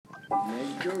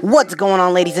What's going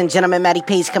on, ladies and gentlemen? Matty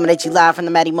Pace coming at you live from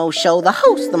the Matty Mo Show, the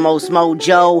host, the most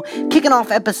mojo, kicking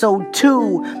off episode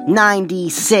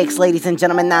 296, ladies and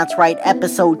gentlemen. That's right,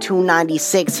 episode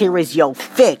 296. Here is your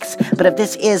fix. But if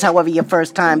this is, however, your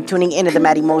first time tuning into the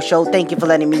Matty Mo Show, thank you for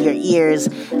lending me your ears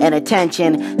and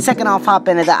attention. Second off, hop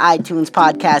into the iTunes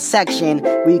podcast section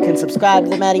where you can subscribe to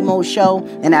the Matty Mo Show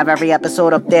and have every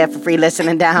episode up there for free listen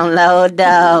and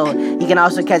download. You can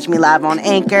also catch me live on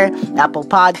Anchor, Apple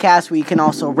Podcasts, where you can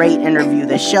also rate and review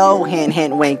the show. Hint,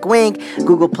 hint, wink, wink.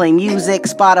 Google Play Music,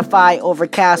 Spotify,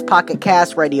 Overcast, Pocket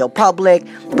Cast, Radio Public,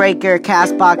 Breaker,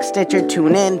 Castbox, Stitcher,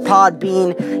 TuneIn,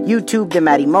 Podbean, YouTube, The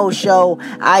Matty Mo Show,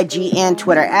 IG and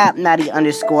Twitter at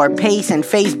Matty_Pace, and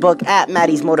Facebook at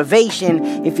Matty's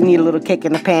Motivation if you need a little kick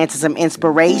in the pants and some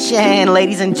inspiration.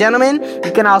 Ladies and gentlemen,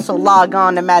 you can also log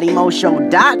on to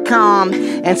MattyMoShow.com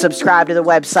and subscribe to the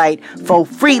website for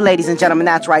free, ladies and gentlemen.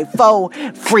 That's right, for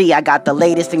free. I got the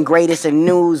latest and greatest in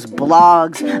news,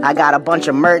 blogs. I got a bunch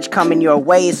of merch coming your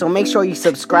way, so make sure you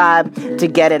subscribe to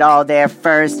get it all there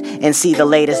first and see the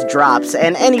latest drops.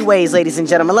 And anyways, ladies and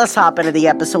gentlemen, let's hop into the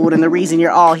episode. And the reason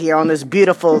you're all here on this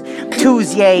beautiful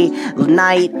Tuesday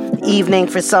night, evening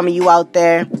for some of you out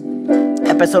there,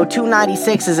 episode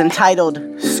 296 is entitled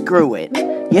Screw It.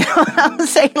 You know what I'm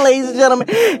saying, ladies and gentlemen?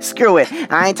 Screw it.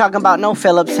 I ain't talking about no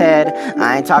Phillips head.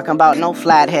 I ain't talking about no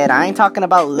flathead. I ain't talking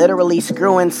about literally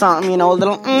screwing something, a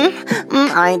little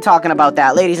I ain't talking about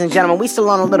that. Ladies and gentlemen, we still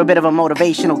on a little bit of a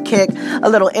motivational kick, a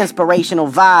little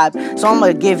inspirational vibe. So I'm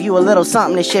going to give you a little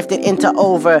something to shift it into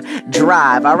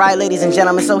overdrive. All right, ladies and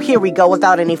gentlemen? So here we go.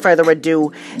 Without any further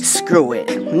ado, screw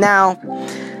it. Now,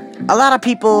 a lot of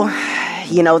people,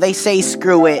 they say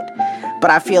screw it, but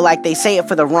I feel like they say it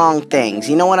for the wrong things.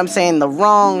 You know what I'm saying? The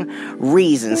wrong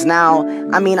reasons. Now,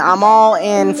 I'm all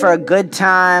in for a good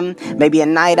time, maybe a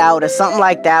night out or something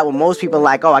like that, where most people are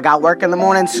like, oh, I got work in the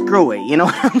morning, screw it. You know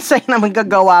what I'm saying? I'm going to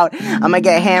go out, I'm going to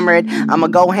get hammered, I'm going to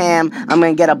go ham, I'm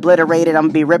going to get obliterated, I'm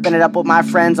going to be ripping it up with my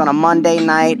friends on a Monday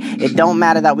night. It don't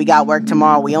matter that we got work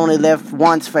tomorrow, we only live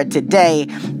once for today.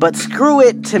 But screw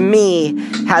it, to me,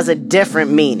 has a different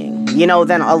meaning,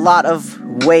 than a lot of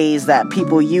ways that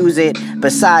people use it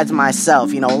besides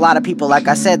myself. A lot of people, like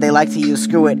I said, they like to use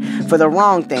screw it for the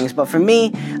wrong things, but for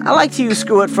me, I like to use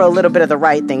screw it for a little bit of the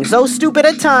right things. Though stupid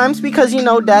at times, because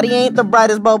daddy ain't the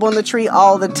brightest bulb on the tree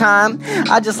all the time.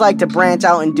 I just like to branch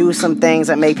out and do some things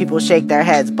that make people shake their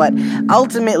heads. But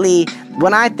ultimately,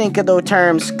 when I think of the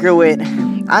term screw it,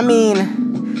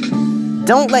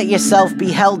 don't let yourself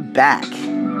be held back.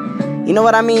 You know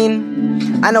what I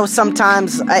mean? I know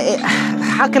sometimes,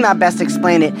 how can I best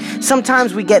explain it?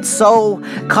 Sometimes we get so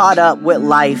caught up with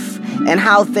life and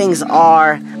how things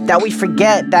are that we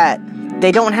forget that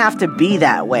they don't have to be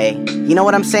that way. You know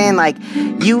what I'm saying? Like,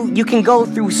 you can go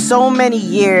through so many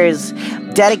years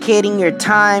dedicating your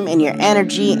time and your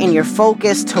energy and your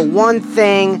focus to one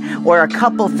thing or a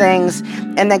couple things,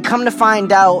 and then come to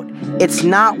find out it's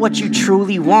not what you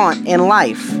truly want in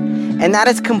life. And that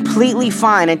is completely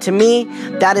fine. And to me,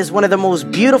 that is one of the most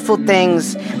beautiful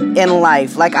things in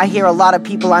life. Like, I hear a lot of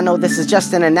people, I know this is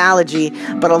just an analogy,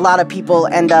 but a lot of people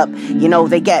end up,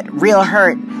 they get real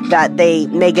hurt that they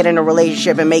may get in a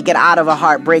relationship and may get out of a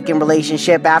heartbreaking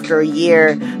relationship after a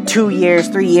year, 2 years,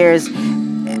 3 years.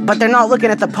 But they're not looking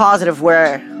at the positive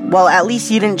where, well, at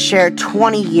least you didn't share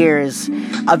 20 years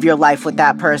of your life with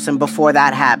that person before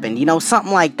that happened.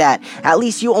 Something like that. At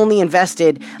least you only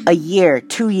invested a year,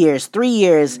 2 years, 3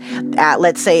 years at,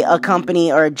 let's say, a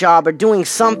company or a job or doing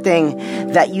something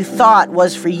that you thought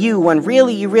was for you when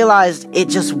really you realized it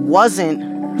just wasn't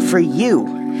for you.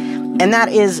 And that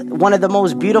is one of the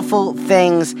most beautiful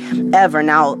things ever.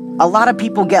 Now, a lot of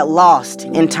people get lost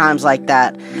in times like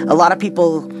that. A lot of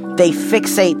people, they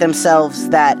fixate themselves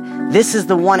that this is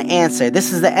the one answer.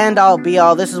 This is the end all be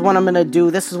all. This is what I'm going to do.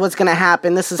 This is what's going to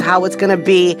happen. This is how it's going to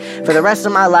be for the rest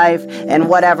of my life and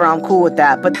whatever. I'm cool with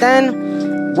that. But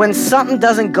then when something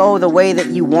doesn't go the way that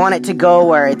you want it to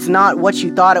go, or it's not what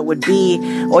you thought it would be,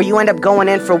 or you end up going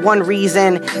in for one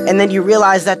reason and then you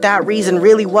realize that reason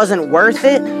really wasn't worth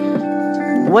it,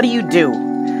 what do?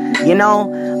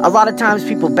 A lot of times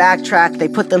people backtrack, they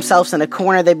put themselves in a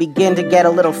corner, they begin to get a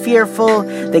little fearful,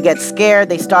 they get scared,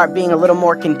 they start being a little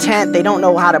more content, they don't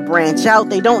know how to branch out,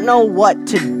 they don't know what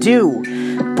to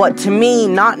do. But to me,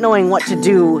 not knowing what to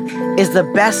do is the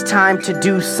best time to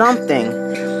do something,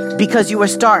 because you are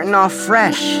starting off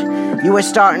fresh. You are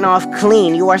starting off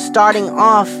clean. You are starting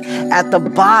off at the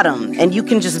bottom, and you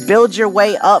can just build your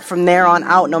way up from there on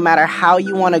out. No matter how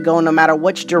you want to go, no matter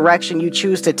which direction you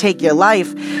choose to take your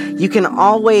life, you can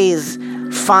always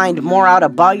find more out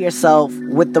about yourself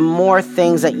with the more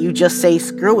things that you just say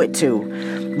screw it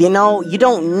to. You know, you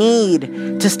don't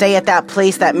need to stay at that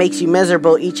place that makes you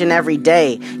miserable each and every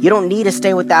day. You don't need to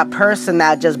stay with that person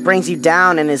that just brings you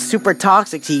down and is super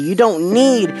toxic to you. You don't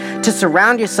need to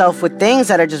surround yourself with things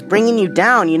that are just bringing you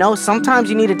down. You know, sometimes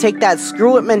you need to take that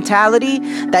screw it mentality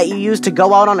that you use to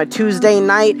go out on a Tuesday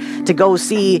night to go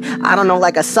see, I don't know,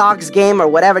 like a Sox game or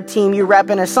whatever team you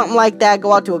repping or something like that,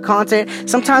 go out to a concert.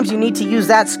 Sometimes you need to use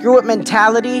that screw it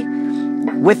mentality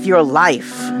with your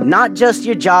life, not just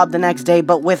your job the next day,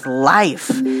 but with life.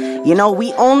 You know,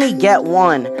 we only get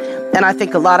one. And I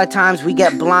think a lot of times we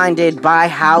get blinded by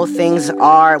how things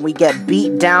are. We get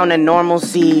beat down in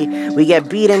normalcy. We get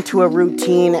beat into a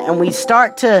routine, and we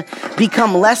start to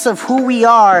become less of who we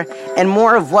are and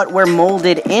more of what we're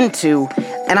molded into.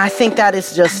 And I think that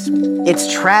is just,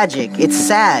 it's tragic. It's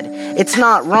sad. It's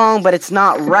not wrong, but it's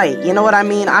not right. You know what I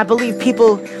mean? I believe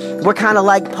people, we're kind of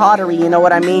like pottery. You know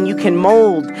what I mean? You can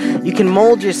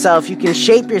mold yourself. You can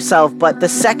shape yourself. But the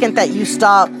second that you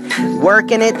stop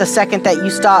working it, the second that you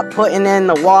stop putting in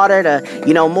the water to,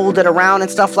 you know, mold it around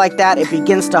and stuff like that, it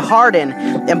begins to harden.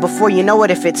 And before you know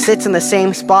it, if it sits in the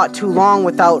same spot too long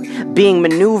without being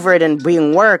maneuvered and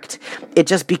being worked, it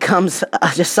just becomes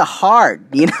just a hard,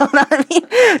 you know what I mean?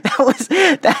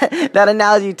 That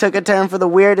analogy took a turn for the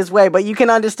weirdest way, but you can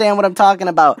understand what I'm talking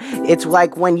about. It's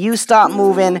like when you stop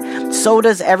moving, so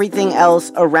does everything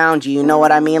else around you. You know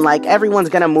what I mean? Like, everyone's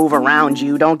gonna move around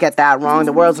you. Don't get that wrong.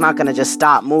 The world's not gonna just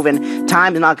stop moving.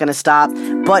 Time's not gonna stop.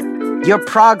 But your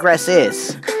progress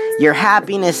is. Your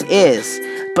happiness is.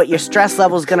 But your stress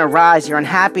level's gonna rise. Your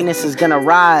unhappiness is gonna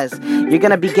rise. You're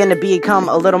gonna begin to become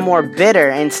a little more bitter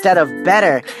instead of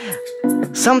better.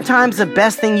 Sometimes the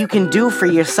best thing you can do for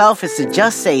yourself is to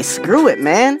just say, screw it,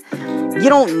 man. You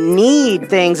don't need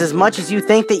things as much as you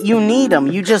think that you need them.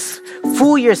 You just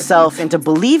fool yourself into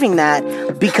believing that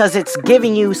because it's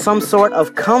giving you some sort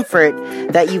of comfort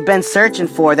that you've been searching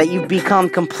for, that you've become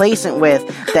complacent with,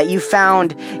 that you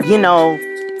found, you know,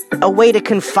 a way to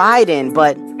confide in.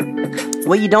 But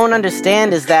what you don't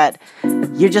understand is that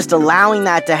you're just allowing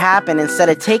that to happen instead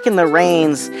of taking the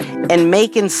reins and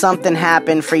making something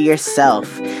happen for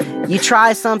yourself. You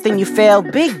try something, you fail,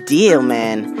 big deal,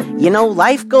 man. You know,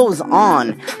 life goes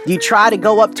on. You try to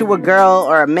go up to a girl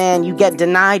or a man, you get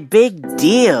denied, big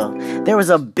deal. There was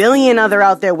a billion other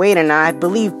out there waiting, and I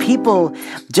believe people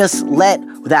just let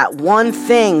that one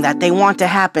thing that they want to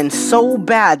happen so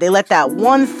bad. They let that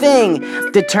one thing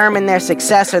determine their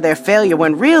success or their failure,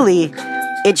 when really,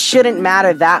 it shouldn't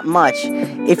matter that much.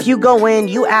 If you go in,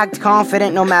 you act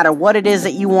confident no matter what it is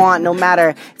that you want, no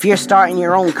matter if you're starting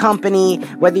your own company,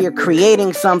 whether you're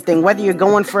creating something, whether you're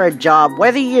going for a job,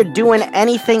 whether you're doing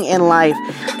anything in life,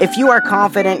 if you are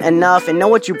confident enough and know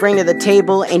what you bring to the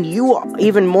table, and you,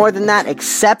 even more than that,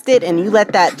 accept it, and you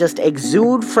let that just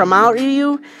exude from out of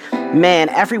you, man,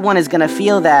 everyone is going to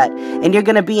feel that, and you're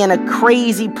going to be in a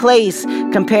crazy place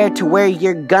compared to where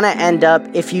you're going to end up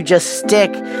if you just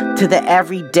stick to the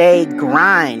everyday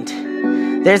grind.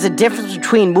 There's a difference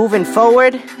between moving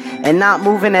forward and not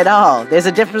moving at all. There's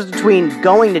a difference between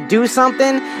going to do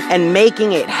something and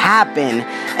making it happen.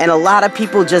 And a lot of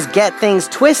people just get things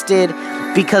twisted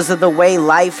because of the way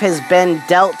life has been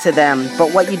dealt to them.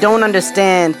 But what you don't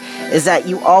understand is that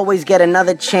you always get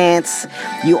another chance,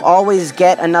 you always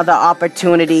get another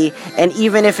opportunity, and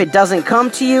even if it doesn't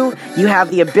come to you, you have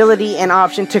the ability and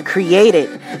option to create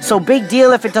it. So big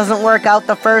deal if it doesn't work out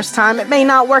the first time. It may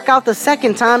not work out the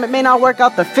second time, it may not work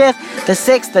out the 5th, the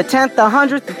 6th, the 10th, the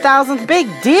 100th, the 1000th, big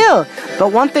deal.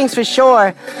 But one thing's for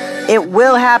sure, it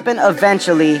will happen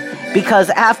eventually. Because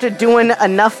after doing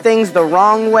enough things the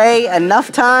wrong way enough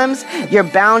times, you're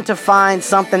bound to find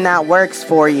something that works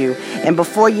for you. And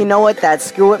before you know it, that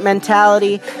screw it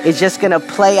mentality is just going to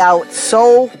play out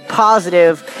so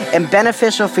positive and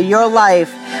beneficial for your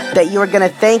life that you are going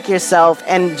to thank yourself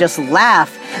and just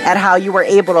laugh at how you were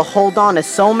able to hold on to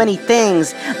so many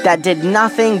things that did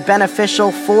nothing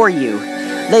beneficial for you.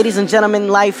 Ladies and gentlemen,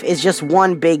 life is just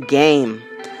one big game.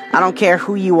 I don't care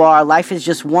who you are, life is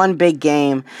just one big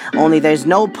game, only there's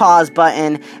no pause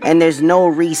button and there's no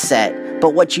reset.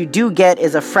 But what you do get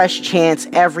is a fresh chance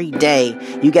every day.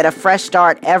 You get a fresh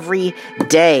start every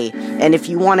day. And if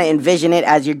you want to envision it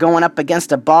as you're going up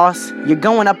against a boss, you're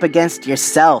going up against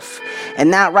yourself.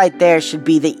 And that right there should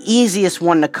be the easiest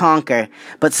one to conquer.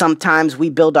 But sometimes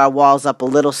we build our walls up a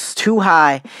little too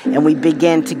high and we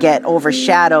begin to get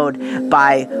overshadowed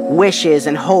by wishes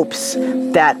and hopes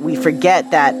that we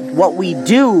forget that what we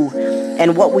do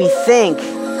and what we think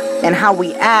and how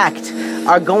we act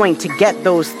are going to get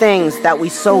those things that we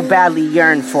so badly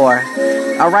yearn for.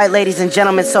 Alright, ladies and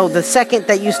gentlemen, so the second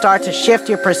that you start to shift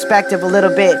your perspective a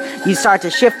little bit, you start to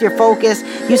shift your focus,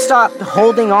 you start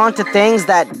holding on to things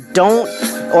that don't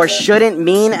or shouldn't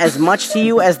mean as much to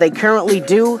you as they currently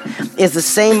do, is the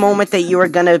same moment that you are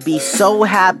going to be so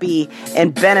happy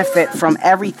and benefit from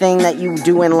everything that you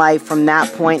do in life from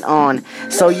that point on.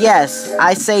 So yes,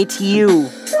 I say to you,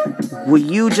 will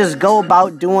you just go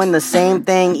about doing the same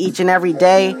thing each and every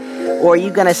day? Or are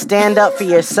you going to stand up for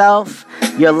yourself,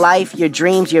 your life, your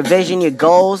dreams, your vision, your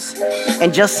goals,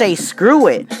 and just say screw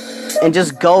it and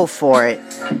just go for it?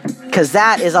 Because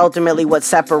that is ultimately what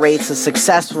separates the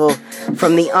successful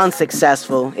from the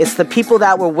unsuccessful. It's the people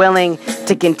that were willing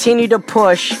to continue to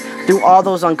push through all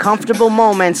those uncomfortable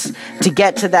moments to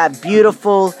get to that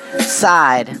beautiful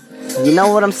side. You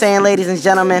know what I'm saying, ladies and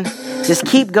gentlemen? Just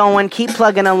keep going, keep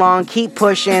plugging along, keep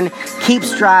pushing, keep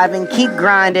striving, keep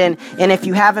grinding. And if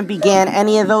you haven't began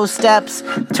any of those steps,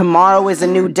 tomorrow is a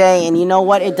new day. And you know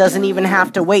what? It doesn't even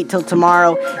have to wait till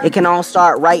tomorrow. It can all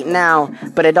start right now.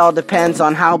 But it all depends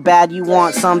on how bad you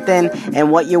want something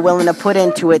and what you're willing to put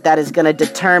into it that is going to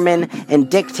determine and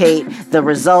dictate the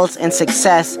results and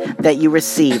success that you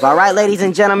receive. All right, ladies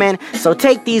and gentlemen? So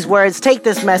take these words, take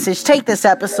this message, take this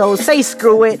episode, say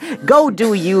screw it, go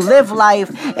do you, live life,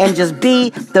 and just be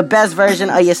the best version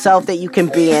of yourself that you can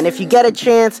be. And if you get a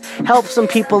chance, help some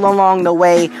people along the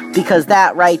way, because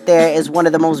that right there is one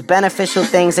of the most beneficial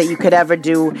things that you could ever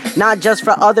do, not just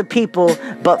for other people,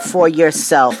 but for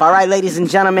yourself. All right, ladies and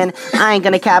gentlemen, I ain't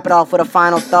gonna cap it off with a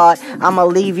final thought. I'm gonna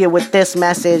leave you with this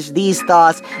message, these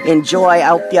thoughts. Enjoy. I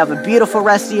hope you have a beautiful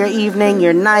rest of your evening,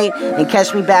 your night, and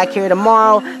catch me back here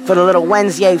tomorrow for the little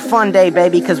Wednesday fun day,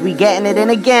 baby, because we getting it in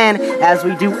again as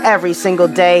we do every single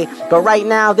day. But right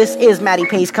now, this is Matty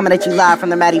Pace coming at you live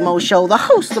from the Matty Mo Show, the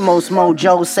host of Most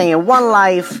Mojo, saying one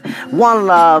life, one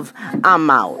love, I'm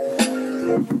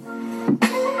out.